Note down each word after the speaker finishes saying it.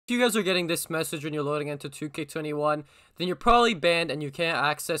If you guys are getting this message when you're loading into 2K21, then you're probably banned and you can't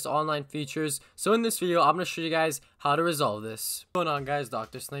access online features. So in this video, I'm going to show you guys how to resolve this. What's going on, guys?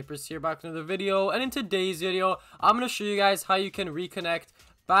 Dr. Snipers here, back with another video. And in today's video, I'm going to show you guys how you can reconnect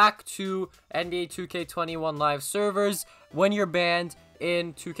back to NBA 2K21 live servers when you're banned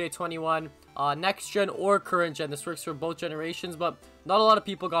in 2K21 next gen or current gen. This works for both generations, but not a lot of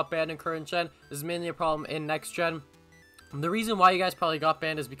people got banned in current gen. This is mainly a problem in next gen. The reason why you guys probably got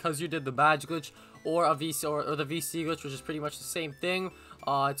banned is because you did the badge glitch or a VC or the VC glitch, which is pretty much the same thing.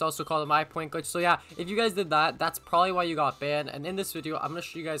 It's also called a my point glitch. So yeah, if you guys did that, that's probably why you got banned. And in this video, I'm gonna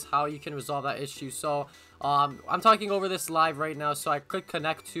show you guys how you can resolve that issue. So I'm talking over this live right now, so I click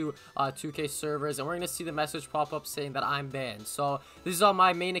connect to 2K servers, and we're gonna see the message pop up saying that I'm banned. So this is on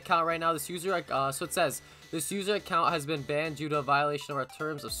my main account right now. This user so it says, this user account has been banned due to a violation of our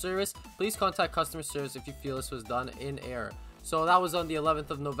terms of service. Please contact customer service if you feel this was done in error. So that was on the 11th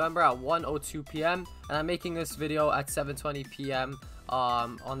of November at 1:02 p.m. and I'm making this video at 7:20 p.m.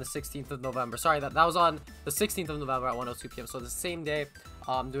 On the 16th of November. Sorry, that was on the 16th of November at 1:02 p.m. So the same day.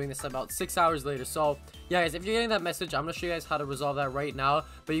 I'm doing this about 6 hours later. So yeah, guys, if you're getting that message, I'm gonna show you guys how to resolve that right now.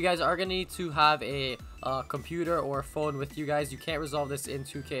 But you guys are gonna need to have a computer or a phone with you guys. You can't resolve this in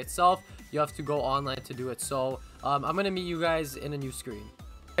 2K itself. You have to go online to do it. So I'm gonna meet you guys in a new screen.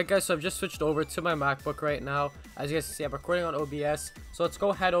 Alright guys, so I've just switched over to my MacBook right now. As you guys can see, I'm recording on OBS. So let's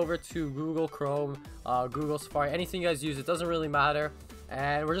go head over to Google Chrome, Google Safari, anything you guys use, it doesn't really matter.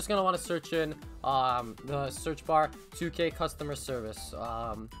 And we're just going to want to search in the search bar 2K customer service,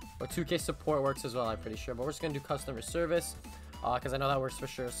 or 2K support works as well, I'm pretty sure. But we're just going to do customer service because I know that works for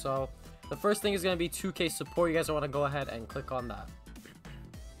sure. So the first thing is going to be 2K support. You guys want to go ahead and click on that.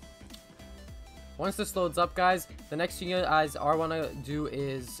 Once this loads up, guys, the next thing you guys want to do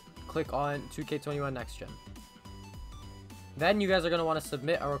is click on 2K21 next gen. Then you guys are going to want to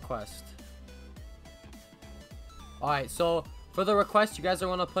submit a request. Alright, so for the request, you guys are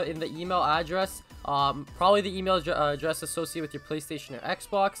going to put in the email address, probably the email address associated with your PlayStation or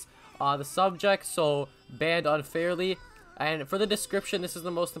Xbox, the subject, so banned unfairly. And for the description, this is the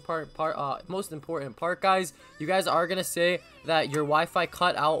most important part, guys. You guys are gonna say that your Wi-Fi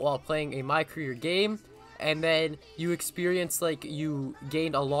cut out while playing a mycareer game, and then you experienced, like, you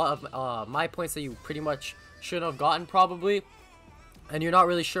gained a lot of my points that you pretty much shouldn't have gotten probably, and you're not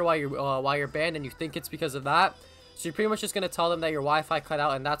really sure why you're banned, and you think it's because of that. So you're pretty much just gonna tell them that your Wi-Fi cut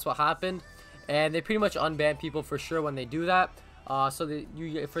out, and that's what happened. And they pretty much unban people for sure when they do that. So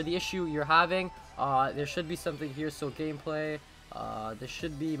for the issue you're having, there should be something here. So gameplay, there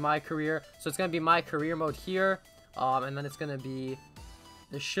should be my career. So it's gonna be my career mode here, and then it's gonna be,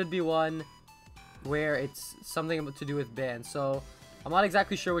 there should be one where it's something to do with ban. So I'm not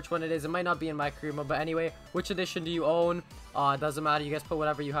exactly sure which one it is. It might not be in my career mode, but anyway, which edition do you own? It doesn't matter. You guys put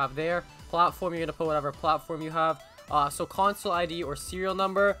whatever you have there. Platform, you're gonna put whatever platform you have. So console ID or serial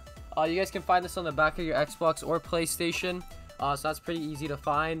number. You guys can find this on the back of your Xbox or PlayStation. So that's pretty easy to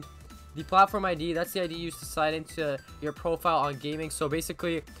find. The platform ID, that's the ID used to sign into your profile on gaming. So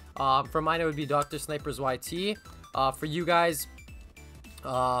basically, for mine it would be Dr. Snipers YT. For you guys,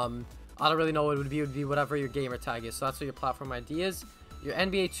 I don't really know what it would be. It would be whatever your gamer tag is. So that's what your platform ID is. Your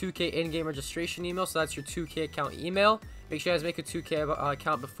NBA 2K in-game registration email. So that's your 2K account email. Make sure you guys make a 2K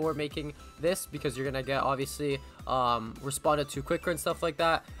account before making this, because you're gonna get obviously responded to quicker and stuff like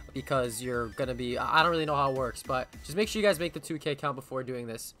that, because you're gonna be, I don't really know how it works, but just make sure you guys make the 2K account before doing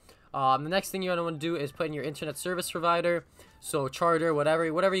this. The next thing you're gonna want to do is put in your internet service provider, so Charter, whatever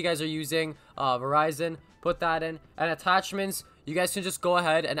you guys are using, Verizon, put that in. And attachments, you guys can just go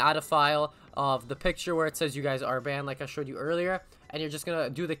ahead and add a file of the picture where it says you guys are banned, like I showed you earlier, and you're just gonna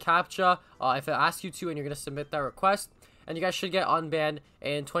do the CAPTCHA if it asks you to, and you're gonna submit that request, and you guys should get unbanned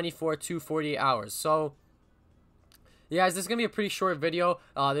in 24 to 48 hours. So yeah, guys, this is going to be a pretty short video.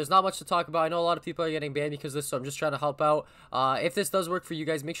 There's not much to talk about. I know a lot of people are getting banned because of this, so I'm just trying to help out. If this does work for you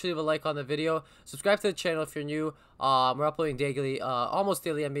guys, make sure you leave a like on the video. Subscribe to the channel if you're new. We're uploading daily, almost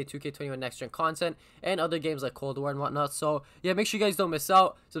daily NBA 2K21 Next Gen content and other games like Cold War and whatnot. So yeah, make sure you guys don't miss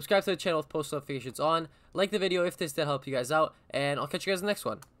out. Subscribe to the channel with post notifications on. Like the video if this did help you guys out, and I'll catch you guys in the next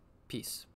one. Peace.